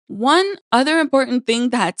One other important thing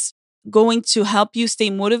that's going to help you stay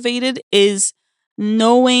motivated is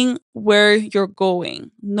knowing where you're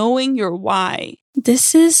going, knowing your why.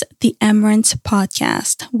 This is the Emerance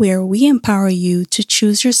Podcast, where we empower you to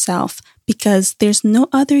choose yourself because there's no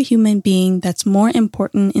other human being that's more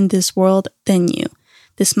important in this world than you.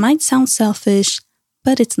 This might sound selfish,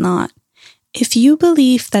 but it's not. If you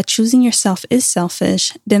believe that choosing yourself is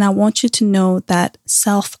selfish, then I want you to know that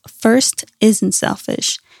self first isn't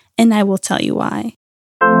selfish, and I will tell you why.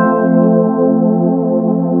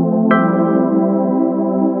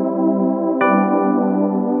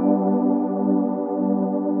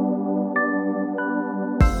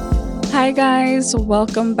 Hi guys,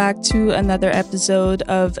 welcome back to another episode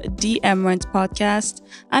of the Emerance Podcast.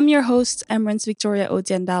 I'm your host, Emerance Victoria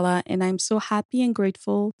Odiandala, and I'm so happy and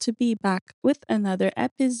grateful to be back with another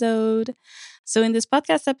episode. So in this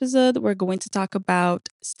podcast episode, we're going to talk about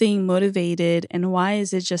staying motivated and why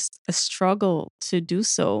is it just a struggle to do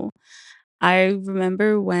so. I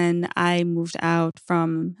remember when I moved out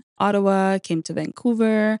from Ottawa, came to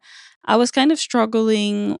Vancouver, I was kind of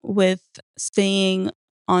struggling with staying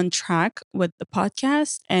on track with the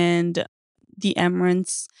podcast and the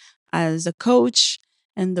Emerance as a coach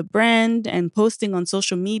and the brand and posting on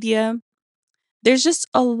social media. There's just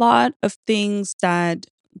a lot of things that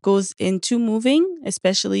goes into moving,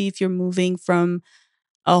 especially if you're moving from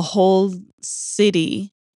a whole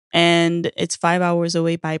city and it's 5 hours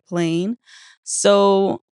away by plane.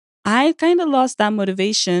 So I kind of lost that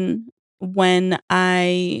motivation when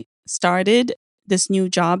I started this new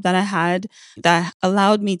job that I had that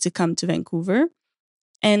allowed me to come to Vancouver.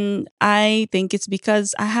 And I think it's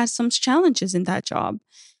because I had some challenges in that job.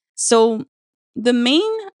 So the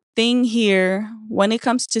main thing here when it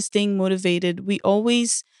comes to staying motivated, we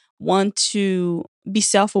always want to be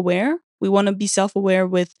self-aware. We want to be self-aware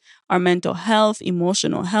with our mental health,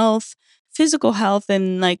 emotional health, physical health,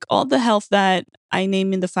 and like all the health that I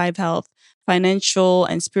name in the five health, financial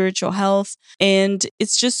and spiritual health. And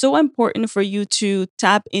it's just so important for you to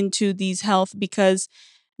tap into these health because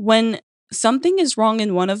when something is wrong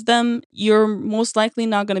in one of them, you're most likely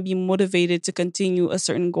not going to be motivated to continue a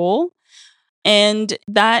certain goal. And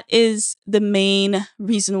that is the main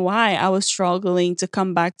reason why I was struggling to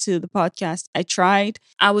come back to the podcast. I tried.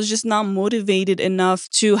 I was just not motivated enough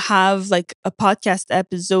to have like a podcast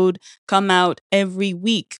episode come out every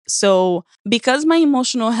week. So, because my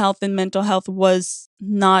emotional health and mental health was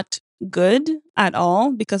not good at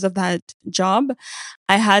all because of that job,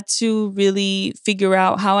 I had to really figure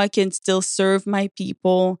out how I can still serve my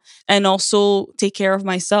people and also take care of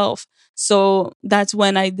myself. So that's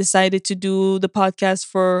when I decided to do the podcast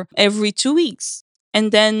for every 2 weeks.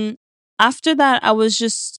 And then after that, I was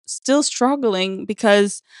just still struggling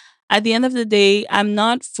because at the end of the day, I'm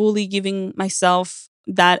not fully giving myself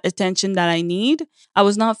that attention that I need. I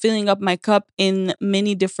was not filling up my cup in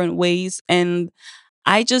many different ways. And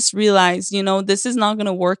I just realized, this is not going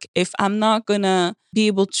to work if I'm not going to be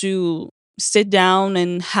able to sit down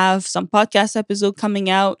and have some podcast episode coming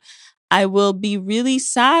out. I will be really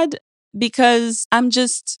sad because I'm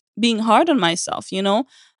just being hard on myself.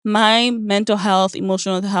 My mental health,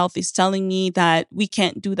 emotional health is telling me that we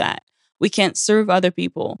can't do that. We can't serve other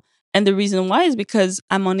people. And the reason why is because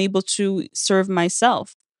I'm unable to serve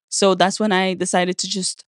myself. So that's when I decided to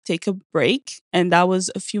just take a break. And that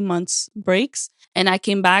was a few months breaks. And I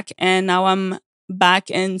came back and now I'm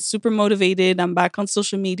back and super motivated. I'm back on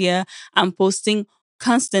social media. I'm posting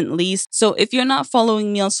constantly. So if you're not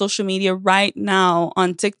following me on social media right now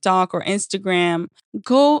on TikTok or Instagram,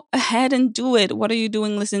 go ahead and do it. What are you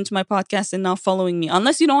doing listening to my podcast and not following me?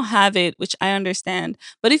 Unless you don't have it, which I understand.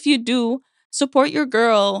 But if you do, support your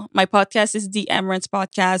girl. My podcast is the Emerance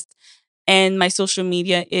Podcast and my social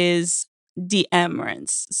media is the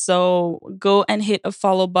Emerance. So go and hit a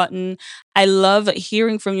follow button. I love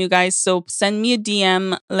hearing from you guys. So send me a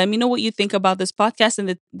DM. Let me know what you think about this podcast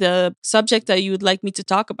and the subject that you would like me to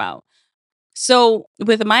talk about. So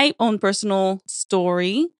with my own personal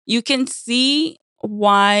story, you can see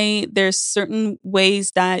why there's certain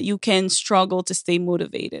ways that you can struggle to stay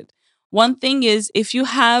motivated. One thing is if you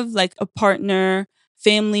have like a partner,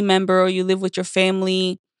 family member, or you live with your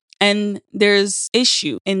family and there's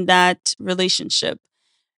issue in that relationship,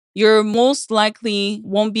 you're most likely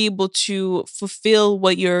won't be able to fulfill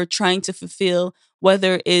what you're trying to fulfill,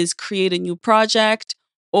 whether it is create a new project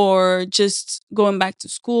or just going back to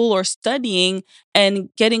school or studying and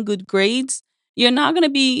getting good grades. you're not going to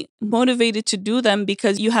be motivated to do them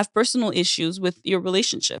because you have personal issues with your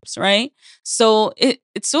relationships, right? So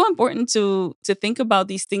it's so important to think about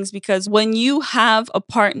these things, because when you have a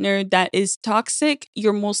partner that is toxic,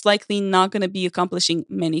 you're most likely not going to be accomplishing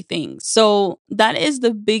many things. So that is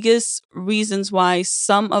the biggest reasons why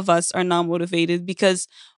some of us are not motivated, because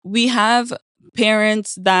we have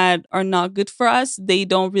parents that are not good for us. They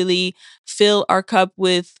don't really fill our cup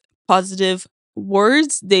with positive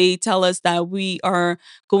words. They tell us that we are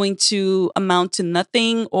going to amount to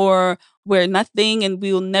nothing, or we're nothing and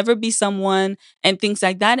we will never be someone, and things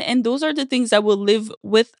like that. And those are the things that will live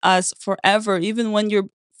with us forever. Even when you're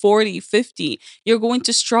 40, 50, you're going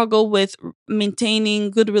to struggle with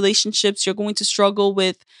maintaining good relationships. You're going to struggle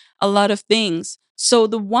with a lot of things. So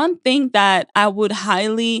the one thing that I would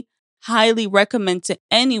highly recommend to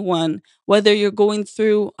anyone, whether you're going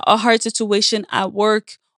through a hard situation at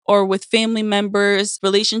work or with family members,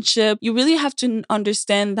 relationship, you really have to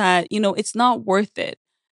understand that, it's not worth it.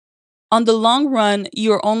 On the long run,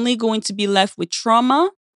 you're only going to be left with trauma,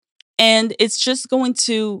 and it's just going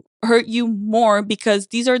to hurt you more, because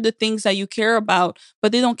these are the things that you care about,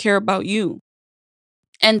 but they don't care about you.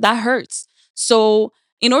 And that hurts. So,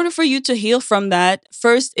 in order for you to heal from that,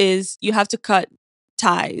 first is you have to cut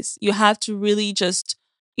ties. You have to really just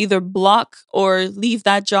either block or leave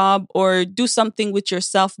that job, or do something with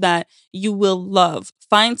yourself that you will love.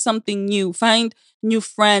 Find something new, find new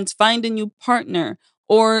friends, find a new partner,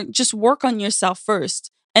 or just work on yourself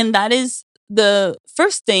first. And that is the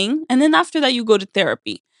first thing. And then after that, you go to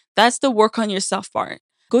therapy. That's the work on yourself part.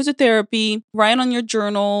 Go to therapy, write on your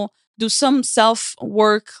journal, do some self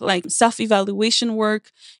work, like self evaluation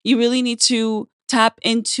work. You really need to tap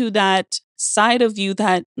into that side of you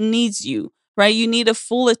that needs you, right? You need a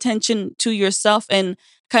full attention to yourself, and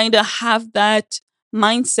kind of have that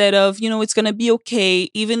mindset of, it's going to be okay.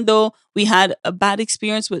 Even though we had a bad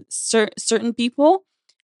experience with certain people,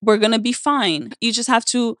 we're going to be fine. You just have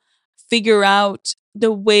to figure out the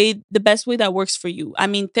best way that works for you. I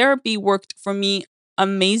mean, therapy worked for me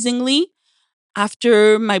amazingly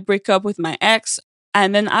after my breakup with my ex.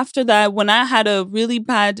 And then after that, when I had a really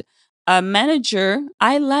bad manager,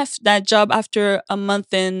 I left that job after a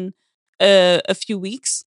month and a few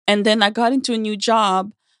weeks. And then I got into a new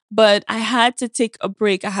job, but I had to take a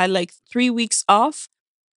break. I had like 3 weeks off.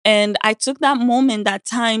 And I took that moment, that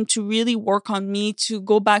time to really work on me, to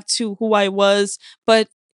go back to who I was. But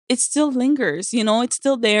it still lingers, it's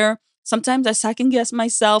still there. Sometimes I second guess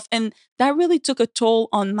myself. And that really took a toll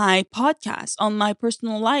on my podcast, on my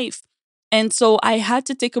personal life. And so I had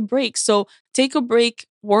to take a break. So take a break,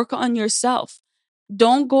 work on yourself.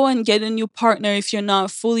 Don't go and get a new partner if you're not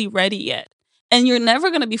fully ready yet. And you're never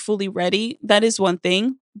going to be fully ready. That is one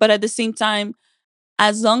thing. But at the same time,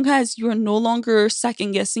 as long as you're no longer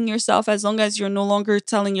second guessing yourself, as long as you're no longer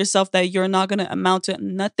telling yourself that you're not going to amount to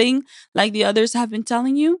nothing like the others have been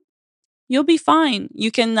telling you, you'll be fine. You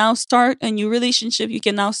can now start a new relationship. You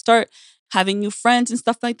can now start having new friends and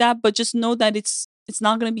stuff like that. But just know that it's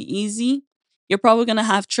not going to be easy. You're probably going to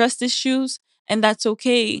have trust issues, and that's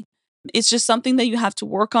okay. It's just something that you have to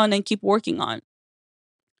work on and keep working on.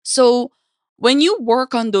 So when you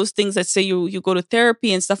work on those things, let's say you go to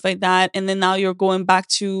therapy and stuff like that, and then now you're going back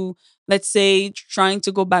to, let's say, trying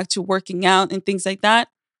to go back to working out and things like that.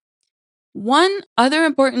 One other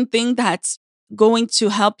important thing that's going to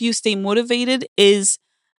help you stay motivated is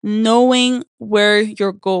knowing where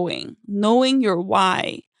you're going, knowing your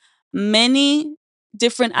why. Many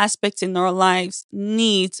different aspects in our lives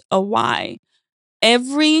need a why.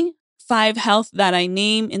 Every five health that I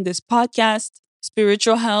name in this podcast,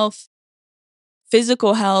 spiritual health,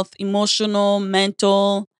 physical health, emotional,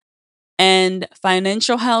 mental, and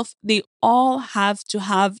financial health, they all have to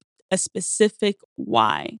have a specific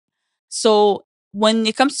why. So when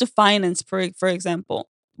it comes to finance, for example,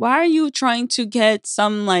 why are you trying to get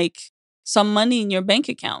some money in your bank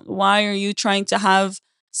account? Why are you trying to have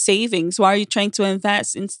savings? Why are you trying to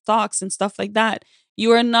invest in stocks and stuff like that?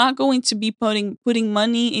 You are not going to be putting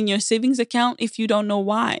money in your savings account if you don't know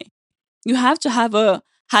why. You have to have a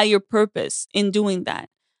higher purpose in doing that.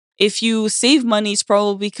 If you save money, it's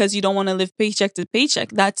probably because you don't want to live paycheck to paycheck.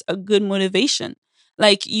 That's a good motivation.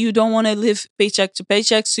 Like, you don't want to live paycheck to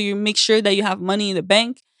paycheck. So you make sure that you have money in the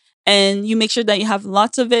bank, and you make sure that you have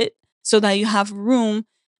lots of it so that you have room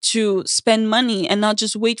to spend money and not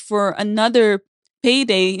just wait for another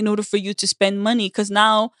payday in order for you to spend money. Because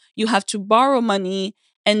now you have to borrow money.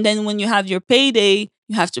 And then when you have your payday,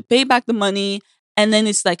 you have to pay back the money, and then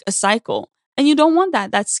it's like a cycle. And you don't want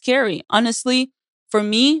that. That's scary. Honestly, for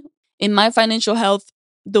me, in my financial health,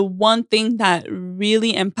 the one thing that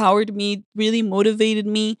really empowered me, really motivated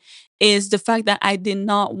me, is the fact that I did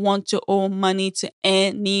not want to owe money to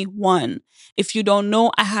anyone. If you don't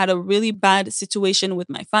know, I had a really bad situation with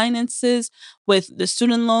my finances, with the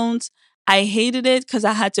student loans. I hated it because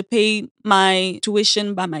I had to pay my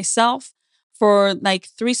tuition by myself for like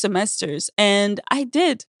 3 semesters, and I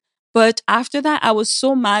did. But after that, I was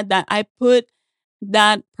so mad that I put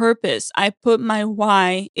that purpose. I put my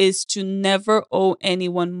why is to never owe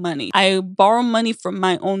anyone money. I borrow money from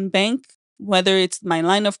my own bank, whether it's my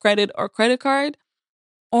line of credit or credit card,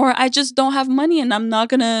 or I just don't have money and I'm not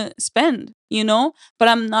gonna spend, But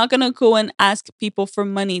I'm not gonna go and ask people for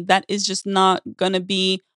money. That is just not gonna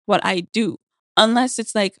be what I do. Unless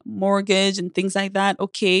it's like mortgage and things like that.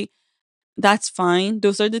 Okay, that's fine.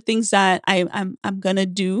 Those are the things that I'm gonna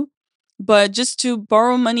do. But just to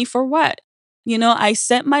borrow money for what? I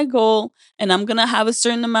set my goal and I'm gonna have a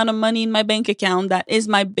certain amount of money in my bank account. That is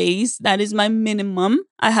my base. That is my minimum.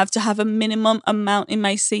 I have to have a minimum amount in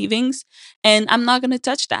my savings. And I'm not gonna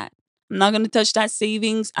touch that. I'm not gonna touch that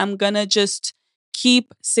savings. I'm gonna just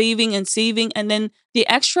keep saving and saving. And then the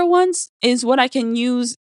extra ones is what I can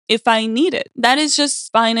use if I need it. That is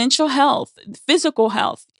just financial health, physical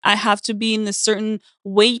health. I have to be in a certain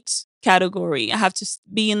weight category. I have to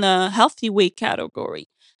be in a healthy weight category.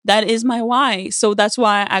 That is my why. So that's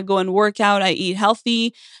why I go and work out, I eat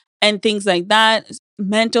healthy and things like that.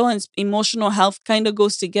 Mental and emotional health kind of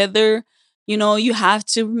goes together. You have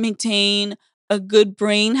to maintain a good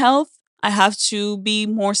brain health. I have to be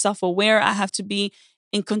more self aware. I have to be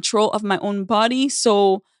in control of my own body.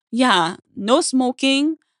 So, yeah, no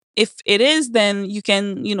smoking. If it is, then you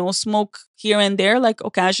can, smoke here and there, like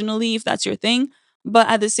occasionally, if that's your thing. But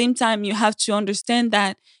at the same time, you have to understand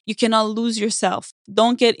that you cannot lose yourself.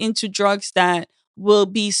 Don't get into drugs that will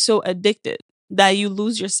be so addicted that you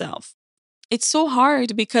lose yourself. It's so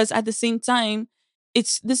hard because at the same time,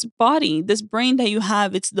 it's this body, this brain that you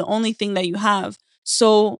have, it's the only thing that you have.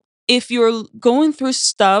 So if you're going through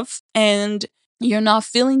stuff and you're not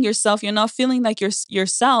feeling yourself, you're not feeling like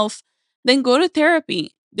yourself, then go to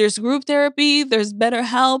therapy. There's group therapy, there's better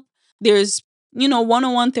help, there's,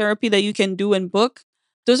 one-on-one therapy that you can do and book.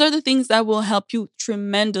 Those are the things that will help you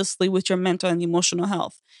tremendously with your mental and emotional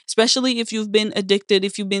health, especially if you've been addicted,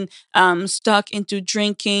 if you've been stuck into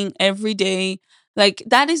drinking every day. Like,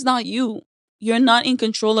 that is not you. You're not in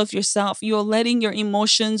control of yourself. You're letting your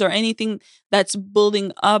emotions or anything that's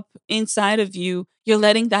building up inside of you, you're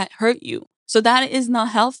letting that hurt you. So that is not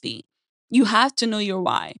healthy. You have to know your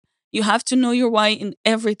why. You have to know your why in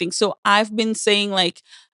everything. So I've been saying, like,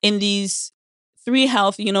 in these three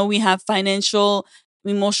health, we have financial,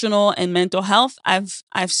 emotional, and mental health. I've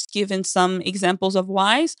given some examples of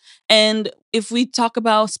whys. And if we talk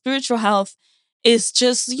about spiritual health, it's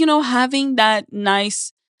just, having that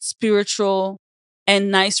nice spiritual and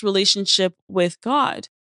nice relationship with God.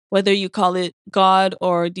 Whether you call it God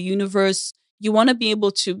or the universe, you want to be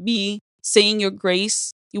able to be saying your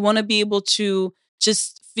grace. You want to be able to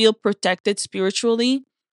just feel protected spiritually.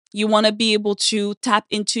 You want to be able to tap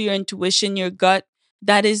into your intuition, your gut.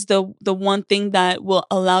 That is the one thing that will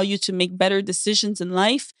allow you to make better decisions in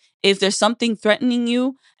life. If there's something threatening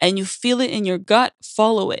you and you feel it in your gut,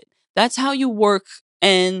 follow it. That's how you work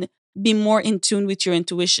and be more in tune with your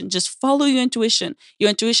intuition. Just follow your intuition. Your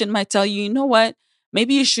intuition might tell you, you know what?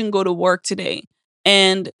 Maybe you shouldn't go to work today.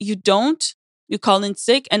 And you don't, you call in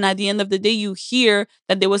sick, and at the end of the day, you hear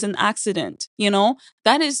that there was an accident.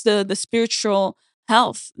 That is the spiritual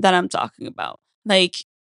health that I'm talking about. Like,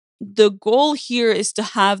 the goal here is to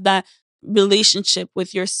have that relationship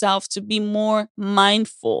with yourself, to be more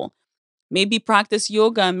mindful. Maybe practice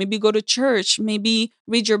yoga, maybe go to church, maybe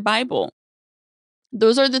read your Bible.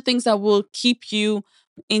 Those are the things that will keep you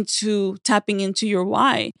into tapping into your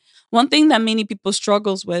why. One thing that many people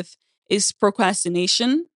struggles with is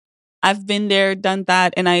procrastination. I've been there, done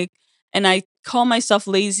that, and I call myself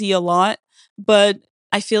lazy a lot, but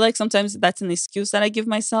I feel like sometimes that's an excuse that I give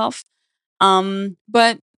myself.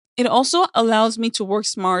 But it also allows me to work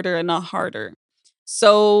smarter and not harder.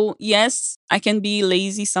 So, yes, I can be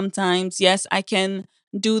lazy sometimes. Yes, I can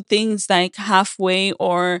do things like halfway,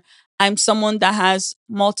 or I'm someone that has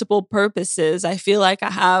multiple purposes. I feel like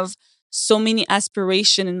I have so many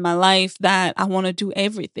aspirations in my life that I want to do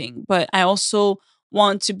everything, but I also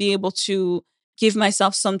want to be able to give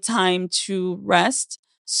myself some time to rest.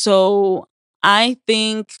 So, I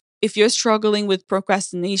think if you're struggling with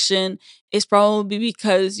procrastination, it's probably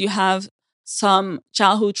because you have some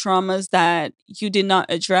childhood traumas that you did not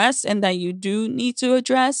address and that you do need to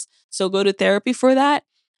address. So go to therapy for that.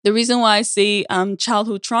 The reason why I say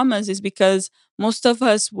childhood traumas is because most of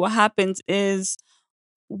us, what happens is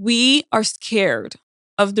we are scared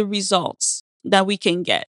of the results that we can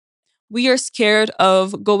get. We are scared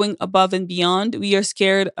of going above and beyond. We are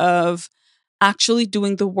scared of actually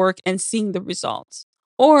doing the work and seeing the results.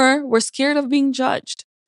 Or we're scared of being judged.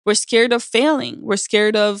 We're scared of failing. We're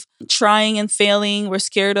scared of trying and failing. We're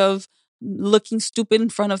scared of looking stupid in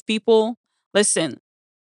front of people. Listen,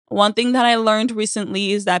 one thing that I learned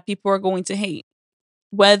recently is that people are going to hate.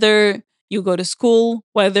 Whether you go to school,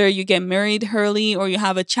 whether you get married early or you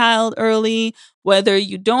have a child early, whether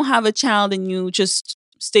you don't have a child and you just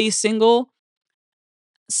stay single,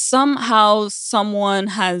 somehow someone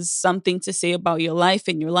has something to say about your life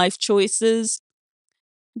and your life choices.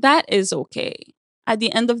 That is okay. At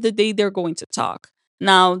the end of the day, they're going to talk.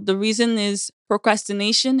 Now, the reason is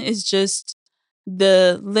procrastination is just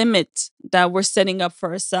the limit that we're setting up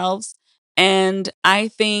for ourselves. And I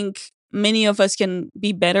think many of us can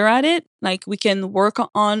be better at it. Like we can work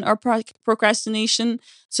on our procrastination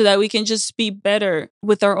so that we can just be better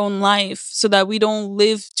with our own life so that we don't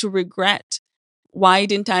live to regret. Why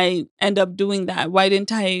didn't I end up doing that? Why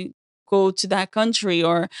didn't I go to that country?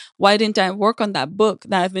 Or why didn't I work on that book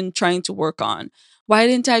that I've been trying to work on? Why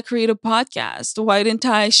didn't I create a podcast? Why didn't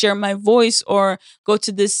I share my voice or go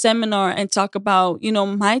to this seminar and talk about,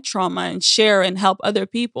 my trauma and share and help other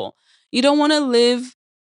people? You don't want to live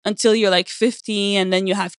until you're like 50 and then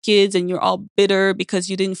you have kids and you're all bitter because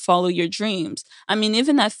you didn't follow your dreams. I mean,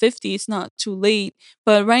 even at 50, it's not too late.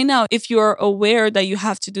 But right now, if you're aware that you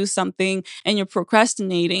have to do something and you're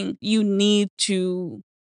procrastinating, you need to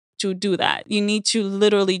do that. You need to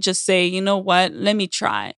literally just say, you know what, let me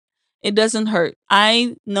try. It doesn't hurt.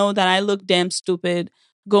 I know that I look damn stupid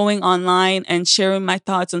going online and sharing my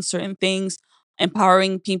thoughts on certain things,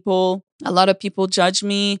 empowering people. A lot of people judge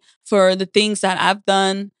me for the things that I've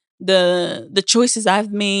done, the choices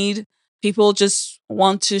I've made. People just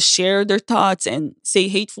want to share their thoughts and say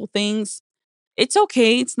hateful things. It's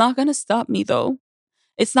okay. It's not going to stop me though.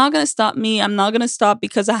 It's not going to stop me. I'm not going to stop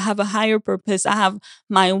because I have a higher purpose. I have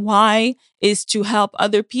my why is to help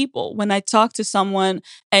other people. When I talk to someone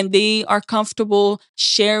and they are comfortable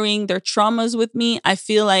sharing their traumas with me, I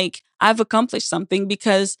feel like I've accomplished something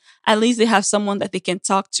because at least they have someone that they can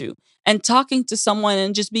talk to. And talking to someone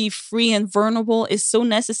and just be free and vulnerable is so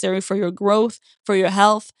necessary for your growth, for your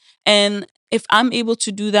health. And if I'm able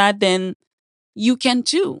to do that, then you can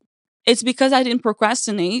too. It's because I didn't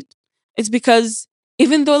procrastinate. It's because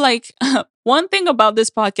even though, like, one thing about this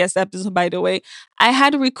podcast episode, by the way, I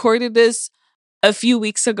had recorded this a few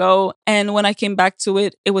weeks ago. And when I came back to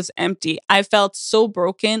it, it was empty. I felt so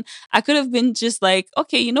broken. I could have been just like,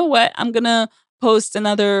 okay, you know what? I'm going to post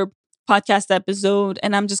another podcast episode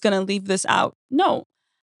and I'm just going to leave this out. No,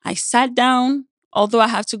 I sat down, although I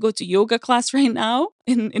have to go to yoga class right now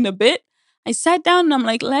in a bit. I sat down and I'm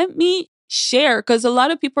like, let me share because a lot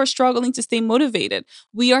of people are struggling to stay motivated.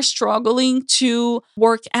 We are struggling to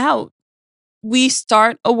work out. We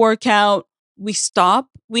start a workout, we stop.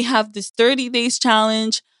 We have this 30 days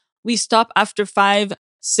challenge. We stop after 5,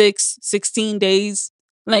 6, 16 days.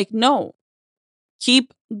 Like, no,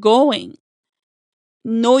 keep going.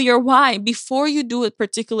 Know your why before you do a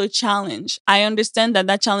particular challenge. I understand that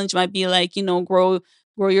that challenge might be like, grow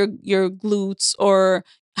your glutes or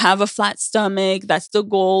have a flat stomach. That's the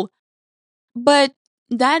goal. But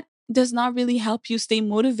that does not really help you stay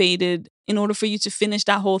motivated in order for you to finish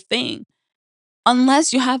that whole thing.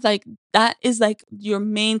 Unless you have like that is like your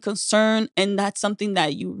main concern and that's something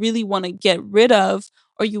that you really want to get rid of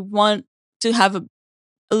or you want to have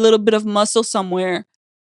a little bit of muscle somewhere.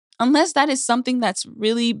 Unless that is something that's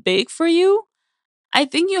really big for you, I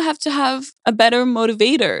think you have to have a better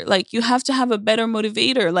motivator. Like you have to have a better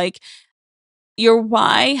motivator. Like your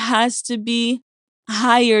why has to be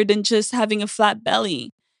higher than just having a flat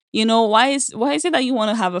belly. Why is it that you want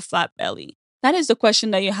to have a flat belly? That is the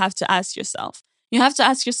question that you have to ask yourself. You have to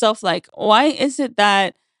ask yourself like, why is it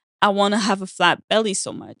that I want to have a flat belly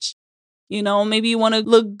so much? Maybe you want to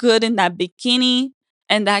look good in that bikini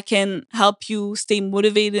and that can help you stay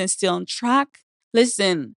motivated and stay on track.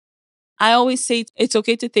 Listen, I always say it's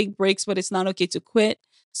okay to take breaks, but it's not okay to quit.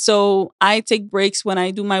 So I take breaks when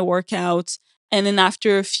I do my workouts. And then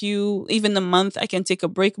after a few, even a month, I can take a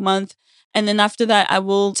break month. And then after that, I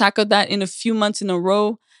will tackle that in a few months in a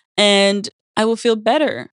row and I will feel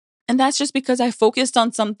better. And that's just because I focused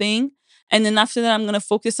on something. And then after that, I'm going to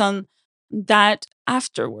focus on that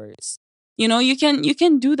afterwards. You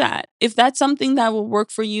can do that. If that's something that will work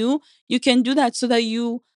for you, you can do that so that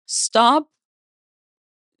you stop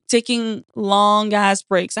taking long ass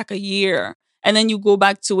breaks, like a year, and then you go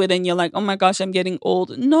back to it and you're like, oh my gosh, I'm getting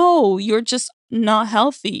old. No, you're just not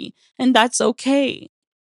healthy. And that's okay.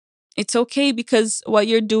 It's okay because what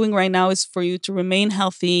you're doing right now is for you to remain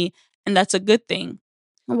healthy, and that's a good thing.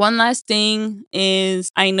 One last thing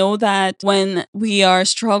is I know that when we are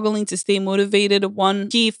struggling to stay motivated, one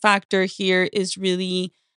key factor here is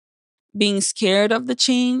really being scared of the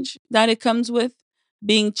change that it comes with,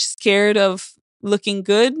 being scared of looking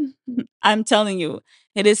good. I'm telling you,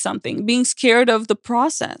 it is something. Being scared of the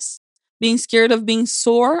process, being scared of being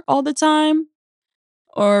sore all the time,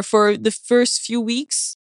 or for the first few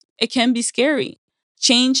weeks, it can be scary.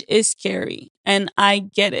 Change is scary, and I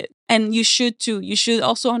get it. And you should too. You should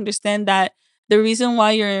also understand that the reason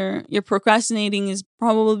why you're procrastinating is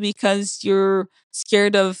probably because you're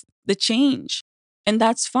scared of the change. And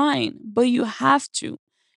that's fine, but you have to.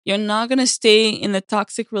 You're not going to stay in a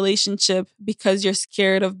toxic relationship because you're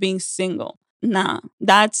scared of being single. Nah,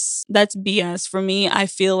 that's BS for me. I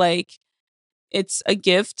feel like it's a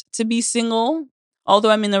gift to be single.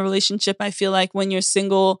 Although I'm in a relationship, I feel like when you're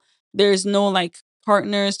single, there's no like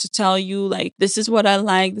partners to tell you like this is what I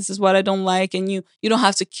like, this is what I don't like, and you don't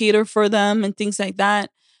have to cater for them and things like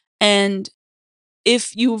that. And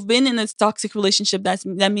if you've been in a toxic relationship,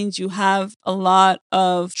 that means you have a lot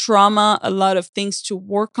of trauma, a lot of things to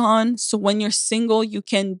work on. So when you're single, you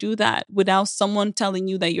can do that without someone telling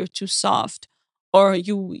you that you're too soft or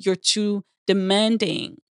you're too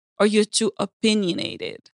demanding or you're too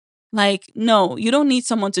opinionated. Like, no, you don't need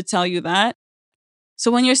someone to tell you that.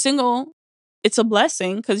 So when you're single, it's a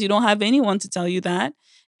blessing because you don't have anyone to tell you that.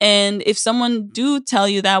 And if someone do tell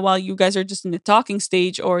you that while you guys are just in the talking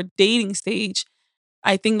stage or dating stage,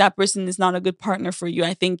 I think that person is not a good partner for you.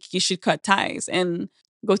 I think you should cut ties and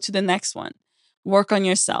go to the next one. Work on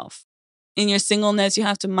yourself. In your singleness, you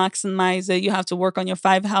have to maximize it. You have to work on your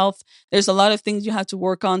five health. There's a lot of things you have to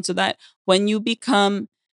work on so that when you become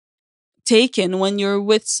taken, when you're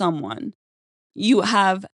with someone, you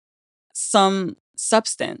have some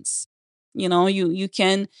substance. You know, you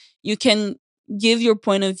can give your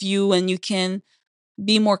point of view and you can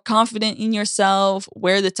be more confident in yourself,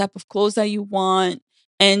 wear the type of clothes that you want,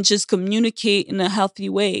 and just communicate in a healthy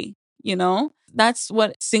way. You know, that's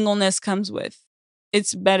what singleness comes with.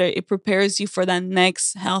 It's better. It prepares you for that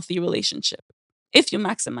next healthy relationship if you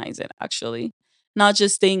maximize it, actually. Not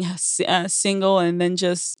just staying single and then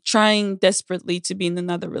just trying desperately to be in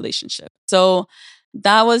another relationship. So,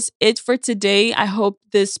 that was it for today. I hope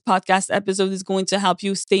this podcast episode is going to help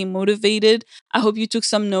you stay motivated. I hope you took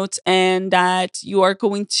some notes and that you are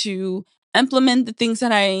going to implement the things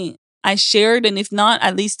that I shared, and if not,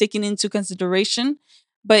 at least taking into consideration.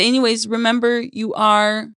 But anyways, remember you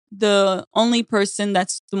are the only person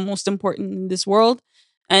that's the most important in this world.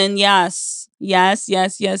 And yes, yes,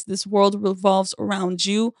 yes, yes, this world revolves around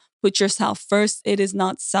you. Put yourself first. It is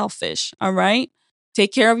not selfish. All right.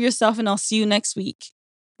 Take care of yourself, and I'll see you next week.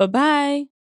 Bye bye.